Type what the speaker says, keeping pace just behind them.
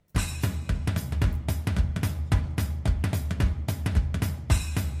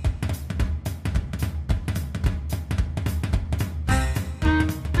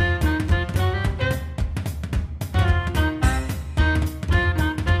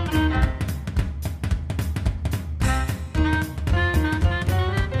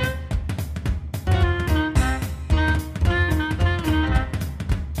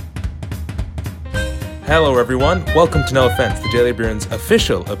Hello, everyone. Welcome to No Offense, the Daily Bruins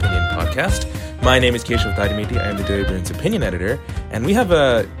official opinion podcast. My name is Keshav Thadimiti. I am the Daily Bruins opinion editor, and we have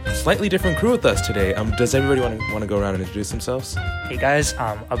a slightly different crew with us today. Does everybody want to go around and introduce themselves? Hey guys,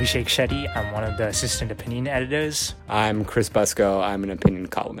 I'm Abhishek Shetty. I'm one of the assistant opinion editors. I'm Chris Busco. I'm an opinion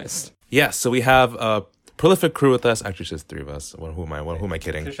columnist. Yes, so we have a prolific crew with us. Actually, it's just three of us. Who am I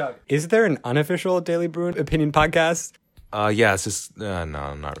kidding? Is there an unofficial Daily Bruin opinion podcast? Yeah, it's just no,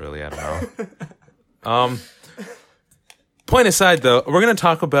 not really. I don't know. Point aside, though, we're going to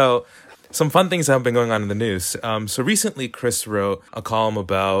talk about some fun things that have been going on in the news. So recently, Chris wrote a column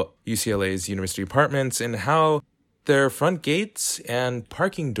about UCLA's university apartments and how their front gates and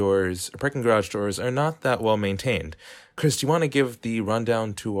parking garage doors are not that well maintained. Chris, do you want to give the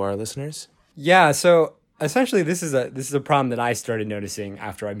rundown to our listeners? Yeah, so essentially this is a problem that I started noticing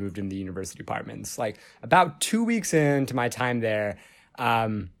after I moved into the university apartments. Like about 2 weeks into my time there,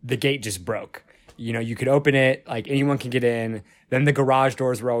 the gate just broke. You know, you could open it, like anyone can get in. Then the garage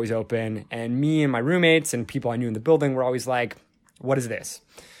doors were always open. And me and my roommates and people I knew in the building were always like, what is this?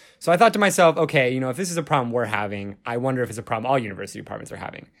 So I thought to myself, okay, if this is a problem we're having, I wonder if it's a problem all university apartments are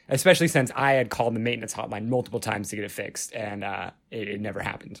having, especially since I had called the maintenance hotline multiple times to get it fixed and it never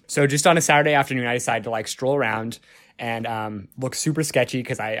happened. So just on a Saturday afternoon, I decided to stroll around and look super sketchy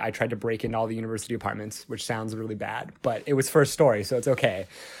because I tried to break into all the university apartments, which sounds really bad, but it was first story, so it's okay.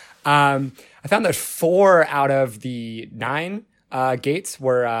 I found that 4 out of the 9 gates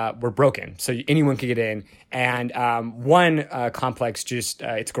were broken, so anyone could get in. And one complex, just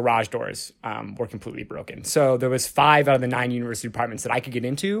its garage doors were completely broken. So there was 5 out of the 9 university apartments that I could get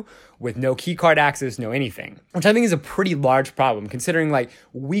into with no key card access, no anything, which I think is a pretty large problem, considering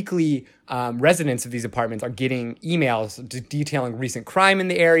weekly residents of these apartments are getting emails detailing recent crime in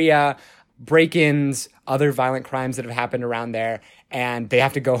the area, break-ins, other violent crimes that have happened around there, and they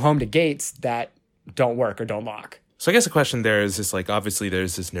have to go home to gates that don't work or don't lock. So I guess the question there is just obviously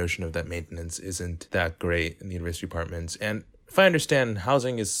there's this notion of that maintenance isn't that great in the university apartments. And if I understand,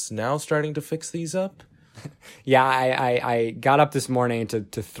 housing is now starting to fix these up? Yeah, I got up this morning to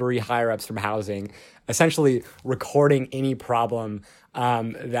 3 higher-ups from housing, essentially recording any problem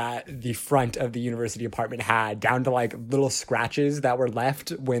that the front of the university apartment had, down to little scratches that were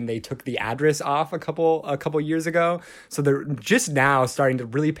left when they took the address off a couple years ago. So they're just now starting to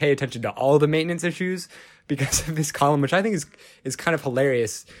really pay attention to all the maintenance issues because of this column, which I think is kind of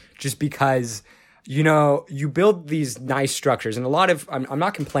hilarious, just because you build these nice structures, and a lot of, I'm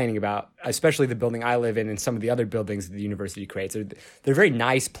not complaining about, especially the building I live in and some of the other buildings that the university creates. They're very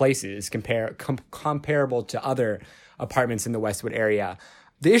nice places comparable to other apartments in the Westwood area.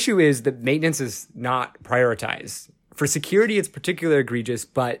 The issue is that maintenance is not prioritized. For security, it's particularly egregious,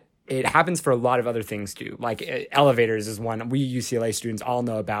 but it happens for a lot of other things too. Elevators is one we UCLA students all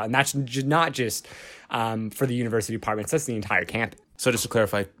know about, and that's not just for the university apartments, that's the entire campus. So just to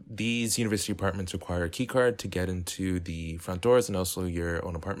clarify, these university apartments require a key card to get into the front doors and also your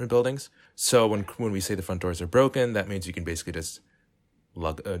own apartment buildings. So when we say the front doors are broken, that means you can basically just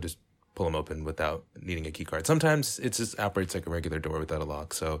pull them open without needing a key card. Sometimes it just operates like a regular door without a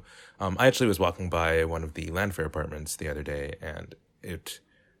lock. So I actually was walking by one of the Landfair apartments the other day and it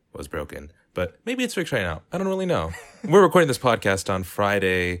was broken. But maybe it's fixed right now. I don't really know. We're recording this podcast on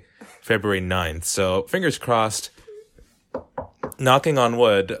Friday, February 9th. So fingers crossed, knocking on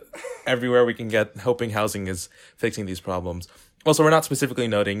wood, everywhere we can get, hoping housing is fixing these problems. Also, we're not specifically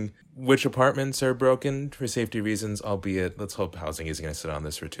noting which apartments are broken for safety reasons, albeit let's hope housing isn't going to sit on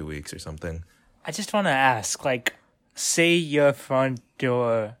this for 2 weeks or something. I just want to ask, say your front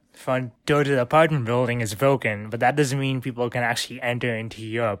door to the apartment building is broken, but that doesn't mean people can actually enter into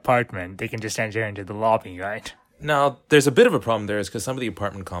your apartment. They can just enter into the lobby, right? Now, there's a bit of a problem there is because some of the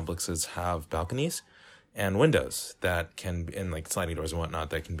apartment complexes have balconies and windows that can, and sliding doors and whatnot,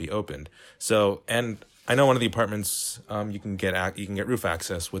 that can be opened. So, and I know one of the apartments, you can get roof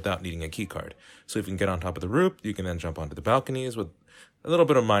access without needing a key card. So if you can get on top of the roof, you can then jump onto the balconies with a little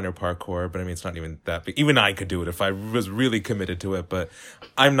bit of minor parkour, but it's not even that big. Even I could do it if I was really committed to it, but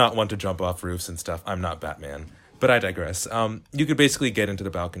I'm not one to jump off roofs and stuff. I'm not Batman. But I digress. You could basically get into the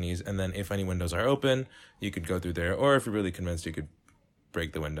balconies, and then if any windows are open, you could go through there. Or if you're really convinced, you could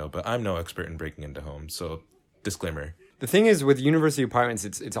break the window. But I'm no expert in breaking into homes, so disclaimer. The thing is, with university apartments,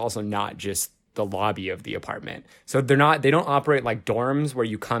 it's also not just the lobby of the apartment. So they don't operate like dorms where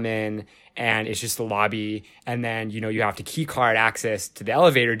you come in and it's just the lobby, and then you have to key card access to the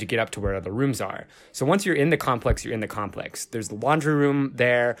elevator to get up to where the rooms are. So once you're in the complex, you're in the complex. There's the laundry room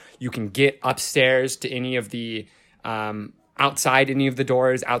there. You can get upstairs to any of the outside any of the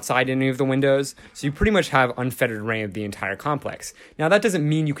doors, outside any of the windows. So you pretty much have unfettered reign of the entire complex. Now, that doesn't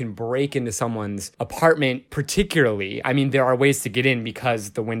mean you can break into someone's apartment particularly. I mean, there are ways to get in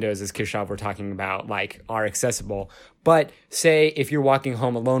because the windows, as Keshav were talking about, like, are accessible. But say if you're walking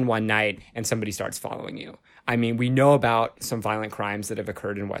home alone one night and somebody starts following you. I mean, we know about some violent crimes that have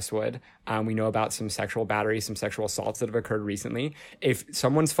occurred in Westwood. We know about some sexual batteries, some sexual assaults that have occurred recently. If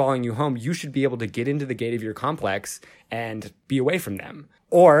someone's following you home, you should be able to get into the gate of your complex and be away from them.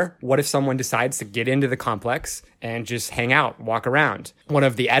 Or what if someone decides to get into the complex and just hang out, walk around? One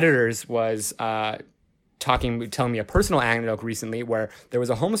of the editors was telling me a personal anecdote recently where there was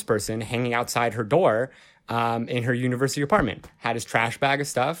a homeless person hanging outside her door in her university apartment, had his trash bag of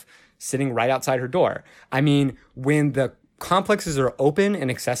stuff sitting right outside her door. I mean, when the complexes are open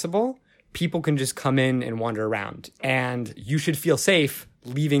and accessible, people can just come in and wander around. And you should feel safe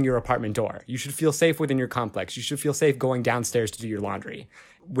leaving your apartment door. You should feel safe within your complex. You should feel safe going downstairs to do your laundry.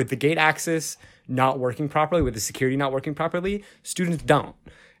 With the gate access not working properly, with the security not working properly, students don't.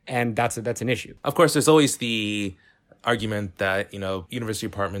 And that's an issue. Of course, there's always the argument that, university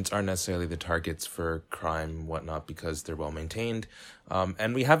apartments aren't necessarily the targets for crime and whatnot because they're well maintained.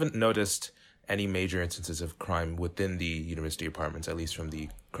 And we haven't noticed any major instances of crime within the university apartments, at least from the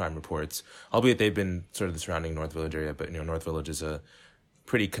crime reports, albeit they've been sort of the surrounding North Village area. But, North Village is a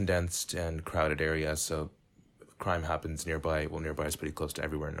pretty condensed and crowded area, so crime happens nearby. Well, nearby is pretty close to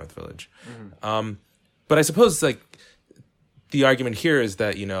everywhere in North Village. Mm-hmm. But I suppose, the argument here is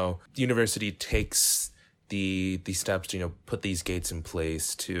that, the university takes the steps to, put these gates in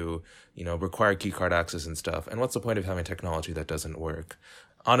place to, require keycard access and stuff. And what's the point of having technology that doesn't work?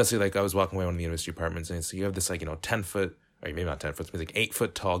 Honestly, I was walking away one of the university apartments and so you have this 10 foot, or maybe not 10 foot, it's 8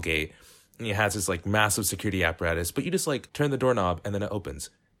 foot tall gate. And it has this massive security apparatus, but you just turn the doorknob and then it opens.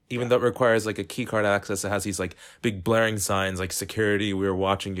 Even though it requires a key card access, it has these big blaring signs like security, we're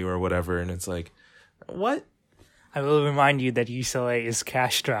watching you or whatever. And it's what? I will remind you that UCLA is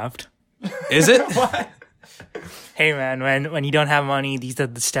cash strapped. Is it? What? Hey man, when you don't have money, these are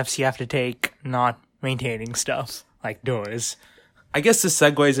the steps you have to take, not maintaining stuff like doors. I guess this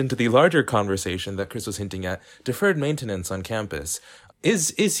segues into the larger conversation that Chris was hinting at, deferred maintenance on campus.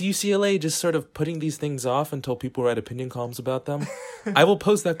 Is UCLA just sort of putting these things off until people write opinion columns about them? I will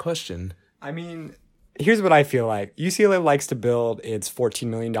pose that question. I mean, here's what I feel like. UCLA likes to build its $14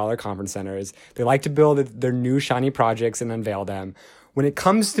 million conference centers. They like to build their new shiny projects and unveil them. When it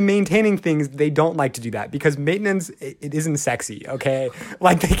comes to maintaining things, they don't like to do that because maintenance, it isn't sexy, okay?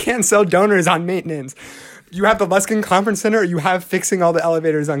 They can't sell donors on maintenance. You have the Luskin Conference Center or you have fixing all the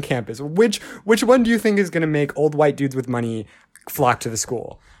elevators on campus. Which one do you think is going to make old white dudes with money flock to the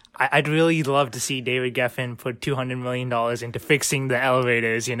school? I'd really love to see David Geffen put $200 million into fixing the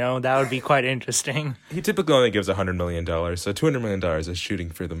elevators, That would be quite interesting. He typically only gives $100 million, so $200 million is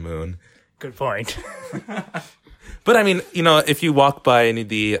shooting for the moon. Good point. But I mean, if you walk by any of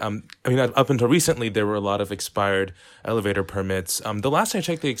the, up until recently, there were a lot of expired elevator permits. The last I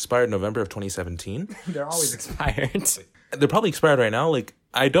checked, they expired November of 2017. They're always expired. They're probably expired right now.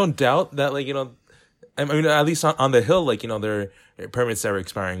 I don't doubt that, at least on the Hill, there are permits that were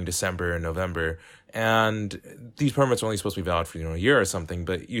expiring in December and November. And these permits are only supposed to be valid for, a year or something,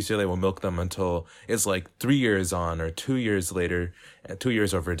 but UCLA will milk them until it's 3 years on or 2 years later, 2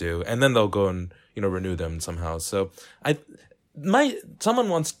 years overdue. And then they'll go and, renew them somehow. So a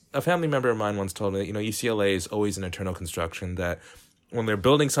family member of mine once told me that, UCLA is always an eternal construction, that when they're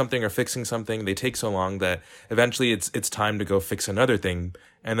building something or fixing something, they take so long that eventually it's time to go fix another thing.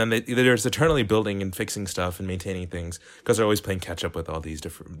 And then they're just eternally building and fixing stuff and maintaining things because they're always playing catch up with all these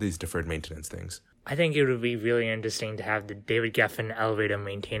deferred maintenance things. I think it would be really interesting to have the David Geffen elevator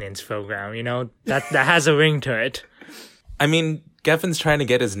maintenance program. That has a ring to it. I mean, Geffen's trying to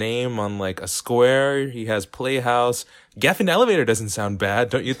get his name on a square. He has Playhouse. Geffen Elevator doesn't sound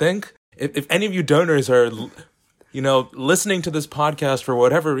bad, don't you think? If any of you donors are, listening to this podcast for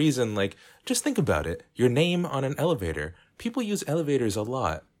whatever reason, just think about it. Your name on an elevator. People use elevators a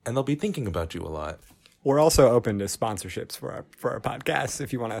lot, and they'll be thinking about you a lot. We're also open to sponsorships for our podcast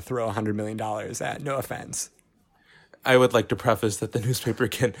if you want to throw $100 million at no offense. I would like to preface that the newspaper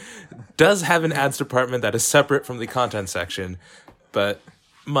does have an ads department that is separate from the content section, but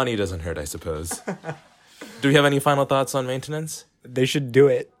money doesn't hurt, I suppose. Do we have any final thoughts on maintenance? They should do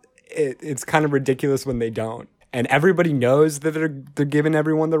it. It's kind of ridiculous when they don't. And everybody knows that they're giving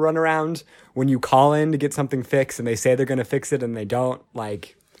everyone the runaround when you call in to get something fixed and they say they're going to fix it and they don't. I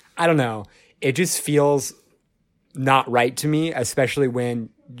don't know. It just feels not right to me, especially when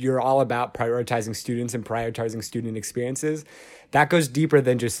you're all about prioritizing students and prioritizing student experiences, that goes deeper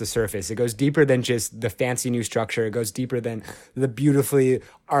than just the surface. It goes deeper than just the fancy new structure. It goes deeper than the beautifully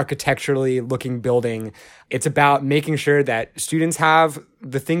architecturally looking building. It's about making sure that students have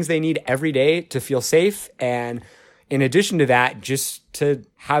the things they need every day to feel safe. And in addition to that, just to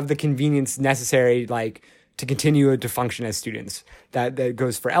have the convenience necessary, like to continue to function as students. That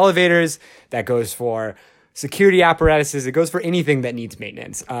goes for elevators, that goes for security apparatuses, it goes for anything that needs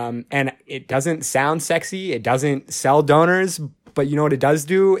maintenance. And it doesn't sound sexy, it doesn't sell donors, but you know what it does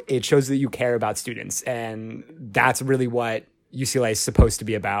do? It shows that you care about students. And that's really what UCLA is supposed to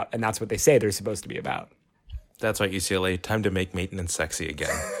be about. And that's what they say they're supposed to be about. That's right, UCLA. Time to make maintenance sexy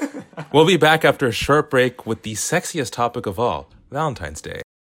again. We'll be back after a short break with the sexiest topic of all, Valentine's Day.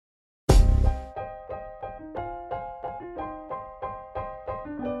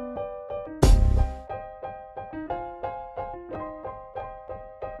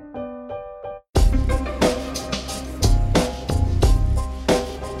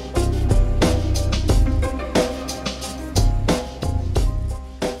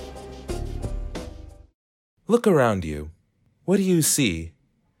 Look around you. What do you see?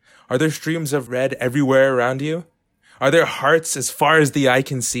 Are there streams of red everywhere around you? Are there hearts as far as the eye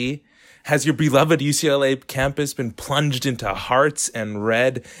can see? Has your beloved UCLA campus been plunged into hearts and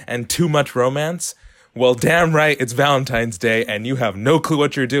red and too much romance? Well, damn right, it's Valentine's Day and you have no clue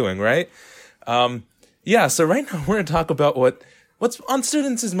what you're doing, right? So right now we're going to talk about what's on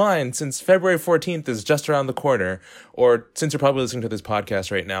students' minds since February 14th is just around the corner, or since you're probably listening to this podcast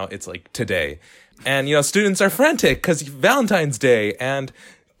right now, it's like today. And, students are frantic because Valentine's Day and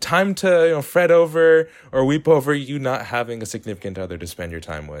time to, fret over or weep over you not having a significant other to spend your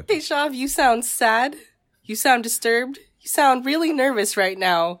time with. Hey, Shav, you sound sad. You sound disturbed. You sound really nervous right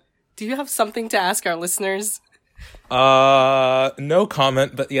now. Do you have something to ask our listeners? No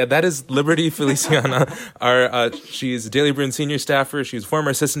comment, but yeah, that is Liberty Feliciana. She's Daily Bruin senior staffer. She's former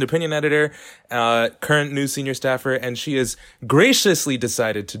assistant opinion editor, current news senior staffer, and she has graciously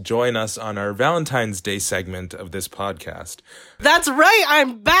decided to join us on our Valentine's Day segment of this podcast. That's right.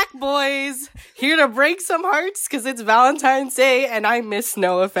 I'm back, boys. Here to break some hearts because it's Valentine's Day and I miss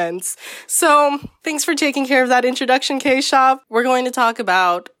no offense. So thanks for taking care of that introduction, K-Shop. We're going to talk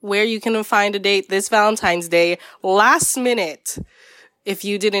about where you can find a date this Valentine's Day last minute if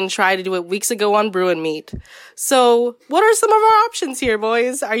you didn't try to do it weeks ago on Bruin Meet. So what are some of our options here,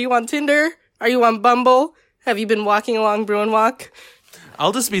 boys? Are you on Tinder? Are you on Bumble? Have you been walking along Bruin Walk?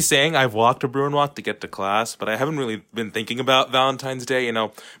 I'll just be saying I've walked a Bruin Walk to get to class, but I haven't really been thinking about Valentine's Day.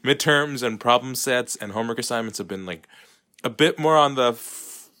 Midterms and problem sets and homework assignments have been like a bit more in the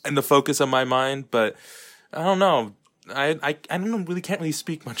focus of my mind, but I don't know. I can't really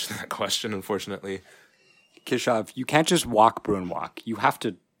speak much to that question, unfortunately. Keshav, you can't just walk Bruin Walk. You have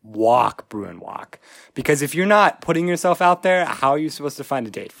to walk Bruin Walk. Because if you're not putting yourself out there, how are you supposed to find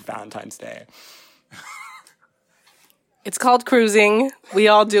a date for Valentine's Day? It's called cruising. We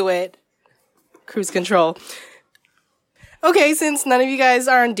all do it. Cruise control. Okay, since none of you guys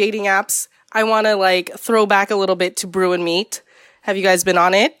are on dating apps, I want to throw back a little bit to Bruin Meet. Have you guys been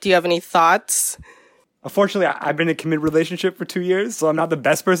on it? Do you have any thoughts? Unfortunately, I've been in a committed relationship for 2 years, so I'm not the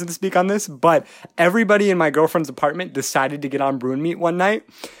best person to speak on this, but everybody in my girlfriend's apartment decided to get on Bruin Meet one night.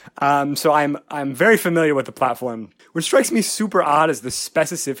 So I'm very familiar with the platform. What strikes me super odd is the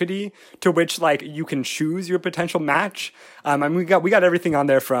specificity to which you can choose your potential match. We got everything on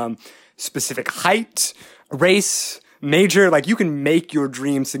there from specific height, race, major, you can make your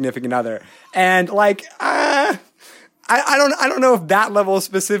dream significant other. And I don't know if that level of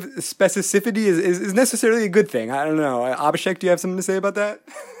specificity is necessarily a good thing. I don't know. Abhishek, do you have something to say about that?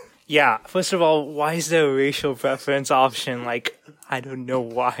 Yeah, first of all, why is there a racial preference option? I don't know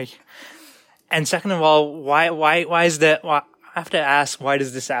why. And second of all, why is that? I have to ask, why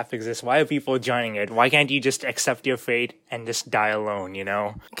does this app exist? Why are people joining it? Why can't you just accept your fate and just die alone,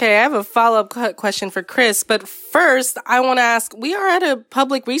 Okay, I have a follow-up question for Chris, but first, I want to ask, we are at a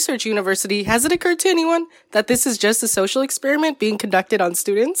public research university. Has it occurred to anyone that this is just a social experiment being conducted on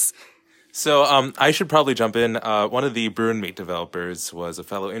students? So I should probably jump in. One of the Bruin Meet developers was a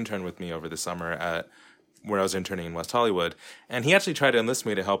fellow intern with me over the summer where I was interning in West Hollywood, and he actually tried to enlist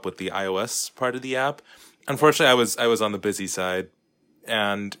me to help with the iOS part of the app. Unfortunately, I was on the busy side,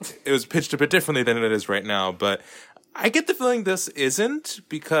 and it was pitched a bit differently than it is right now. But I get the feeling this isn't,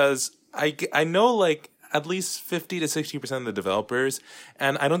 because I know at least 50 to 60% of the developers,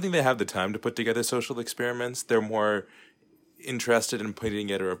 and I don't think they have the time to put together social experiments. They're more interested in putting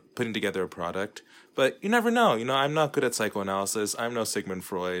together a product. But you never know. I'm not good at psychoanalysis. I'm no Sigmund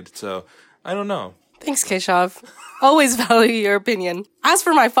Freud, so I don't know. Thanks, Keshav. Always value your opinion. As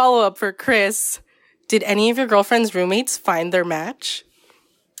for my follow-up for Chris, Did any of your girlfriend's roommates find their match?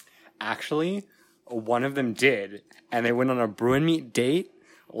 Actually, one of them did, and they went on a brew and meat date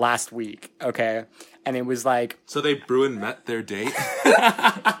last week, okay? And it was like... So they Bruin met their date?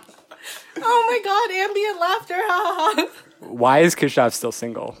 Oh my god, ambient laughter, ha ha. Why is Kishav still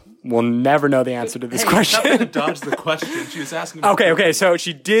single? We'll never know the answer to this question. I'm gonna dodge the question. She was asking me. Okay, so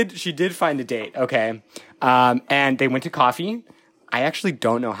she did find a date, okay? And they went to coffee. I actually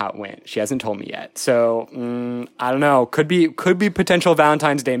don't know how it went. She hasn't told me yet. So, I don't know. Could be potential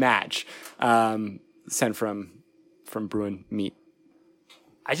Valentine's Day match sent from Bruin Meat.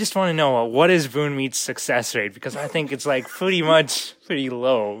 I just want to know, what is Bruin Meat's success rate? Because I think it's like pretty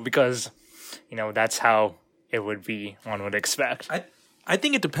low because, that's how it would be, one would expect. I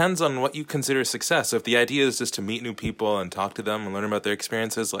think it depends on what you consider success. So if the idea is just to meet new people and talk to them and learn about their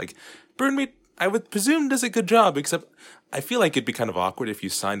experiences, like Bruin Meat, I would presume does a good job, except I feel like it'd be kind of awkward if you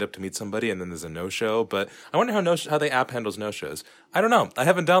signed up to meet somebody and then there's a no-show. But I wonder how the app handles no-shows. I don't know. I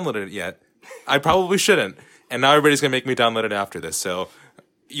haven't downloaded it yet. I probably shouldn't. And now everybody's going to make me download it after this. So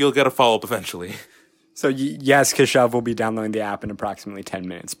you'll get a follow-up eventually. So yes, Kishav will be downloading the app in approximately 10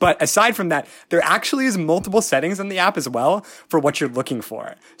 minutes. But aside from that, there actually is multiple settings on the app as well for what you're looking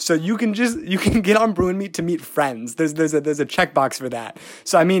for. So you can get on Bruin Meat to meet friends. There's a checkbox for that.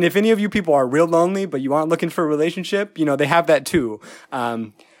 So I mean, if any of you people are real lonely but you aren't looking for a relationship, they have that too.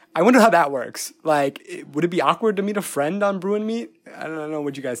 I wonder how that works. Like, would it be awkward to meet a friend on Bruin Meat? I don't know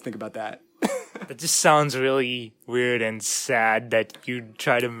what you guys think about that. It just sounds really weird and sad that you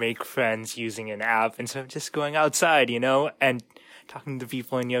try to make friends using an app instead of just going outside, and talking to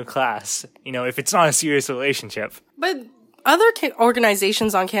people in your class, if it's not a serious relationship. But other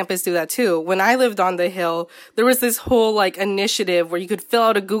organizations on campus do that too. When I lived on the Hill, there was this whole initiative where you could fill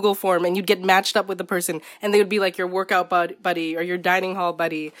out a Google form and you'd get matched up with the person and they would be like your workout buddy or your dining hall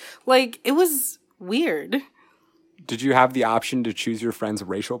buddy. It was weird. Did you have the option to choose your friend's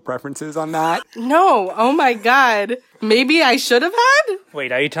racial preferences on that? No. Oh my god. Maybe I should have had?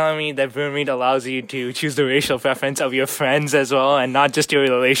 Wait, are you telling me that Bruin Meat allows you to choose the racial preference of your friends as well and not just your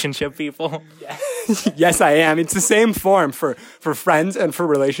relationship people? Yes, I am. It's the same form for friends and for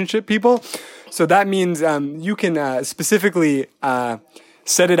relationship people. So that means you can specifically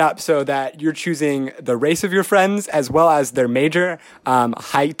set it up so that you're choosing the race of your friends as well as their major,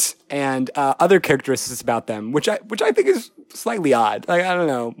 height, and other characteristics about them, which I think is slightly odd. I don't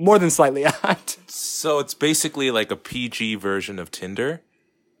know, more than slightly odd. So it's basically like a PG version of Tinder,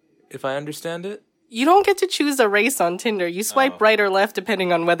 if I understand it. You don't get to choose a race on Tinder. You swipe right or left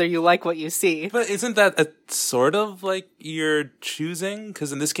depending on whether you like what you see. But isn't that a sort of like you're choosing?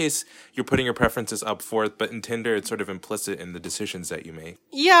 Because in this case, you're putting your preferences up forth, but in Tinder, it's sort of implicit in the decisions that you make.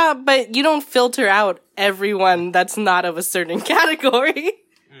 Yeah, but you don't filter out everyone that's not of a certain category.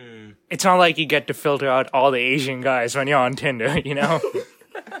 It's not like you get to filter out all the Asian guys when you're on Tinder,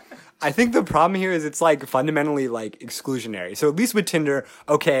 I think the problem here is it's fundamentally exclusionary. So at least with Tinder,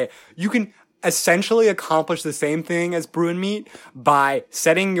 okay, you can essentially accomplish the same thing as Bruin Meat by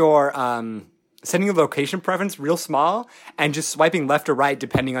setting your location preference real small and just swiping left or right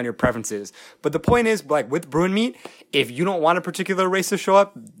depending on your preferences. But the point is, with Bruin Meat, if you don't want a particular race to show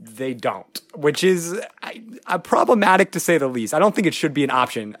up, they don't, which is problematic to say the least. I don't think it should be an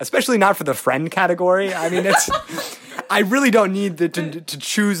option, especially not for the friend category. I mean, I really don't need to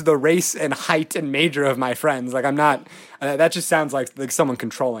choose the race and height and major of my friends. I'm not. That just sounds like someone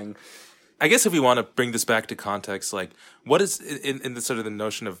controlling. I guess if we want to bring this back to context, what is in the sort of the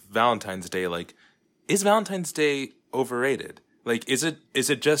notion of Valentine's Day? Is Valentine's Day overrated? Is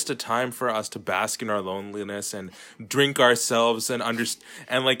it just a time for us to bask in our loneliness and drink ourselves and understand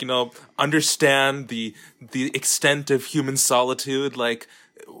the extent of human solitude?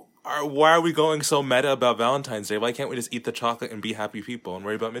 Why are we going so meta about Valentine's Day? Why can't we just eat the chocolate and be happy people and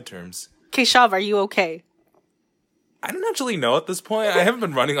worry about midterms? Keshav, are you okay? I don't actually know at this point. I haven't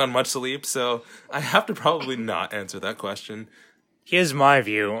been running on much sleep, so I have to probably not answer that question. Here's my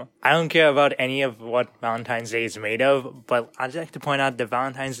view. I don't care about any of what Valentine's Day is made of, but I'd like to point out that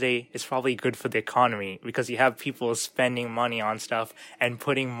Valentine's Day is probably good for the economy because you have people spending money on stuff and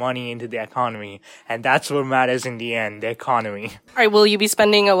putting money into the economy, and that's what matters in the end, the economy. All right, will you be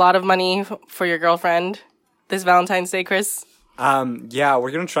spending a lot of money for your girlfriend this Valentine's Day, Chris? Yeah,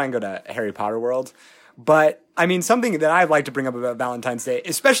 we're going to try and go to Harry Potter World. But I mean, something that I'd like to bring up about Valentine's Day,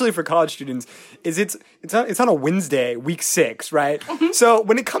 especially for college students, is it's on a Wednesday, week 6, right? So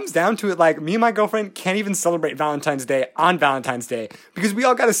when it comes down to it, me and my girlfriend can't even celebrate Valentine's Day on Valentine's Day because we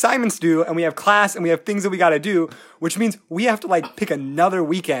all got assignments due and we have class and we have things that we got to do, which means we have to pick another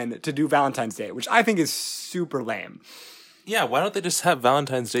weekend to do Valentine's Day, which I think is super lame. Yeah, why don't they just have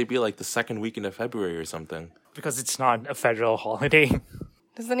Valentine's Day be like the second weekend of February or something? Because it's not a federal holiday.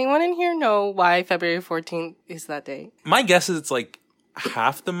 Does anyone in here know why February 14th is that day? My guess is it's like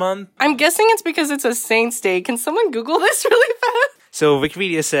half the month. I'm guessing it's because it's a saint's day. Can someone Google this really fast? So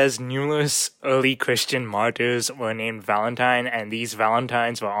Wikipedia says numerous early Christian martyrs were named Valentine, and these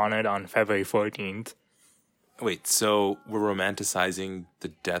Valentines were honored on February 14th. Wait, so we're romanticizing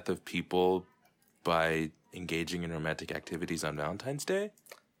the death of people by engaging in romantic activities on Valentine's Day?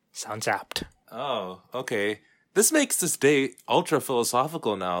 Sounds apt. Oh, okay. This makes this day ultra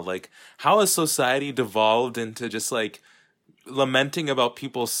philosophical now. Like, how has society devolved into just like lamenting about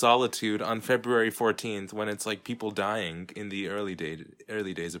people's solitude on February 14th when it's like people dying in the early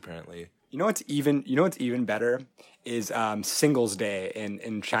days apparently? You know what's even better is Singles Day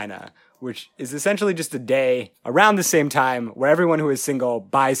in China, which is essentially just a day around the same time where everyone who is single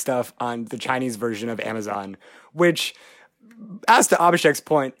buys stuff on the Chinese version of Amazon, which, as to Abhishek's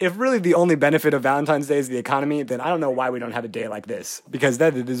point, if really the only benefit of Valentine's Day is the economy, then I don't know why we don't have a day like this, because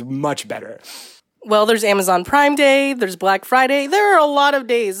that is much better. Well, there's Amazon Prime Day, there's Black Friday. There are a lot of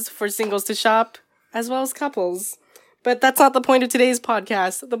days for singles to shop, as well as couples. But that's not the point of today's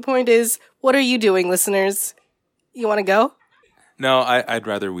podcast. The point is, what are you doing, listeners? You want to go? No, I'd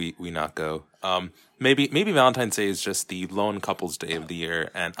rather we not go. Maybe Valentine's Day is just the lone couples day of the year,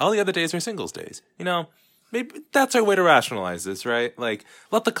 and all the other days are singles days. You know, maybe that's our way to rationalize this, right? Like,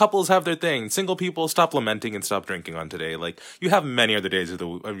 let the couples have their thing. Single people, stop lamenting and stop drinking on today. Like, you have many other days of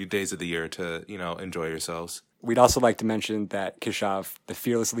the year to, you know, enjoy yourselves. We'd also like to mention that Keshav, the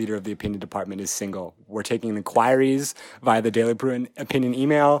fearless leader of the opinion department, is single. We're taking inquiries via the Daily Bruin opinion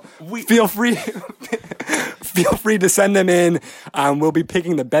email. Feel free to send them in. We'll be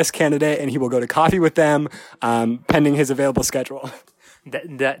picking the best candidate, and he will go to coffee with them, pending his available schedule.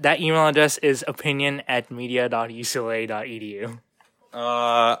 That email address is opinion@media.ucla.edu.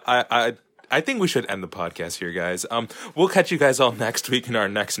 I think we should end the podcast here, guys. We'll catch you guys all next week in our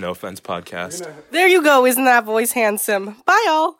next No Offense podcast. There you go. Isn't that voice handsome? Bye, all.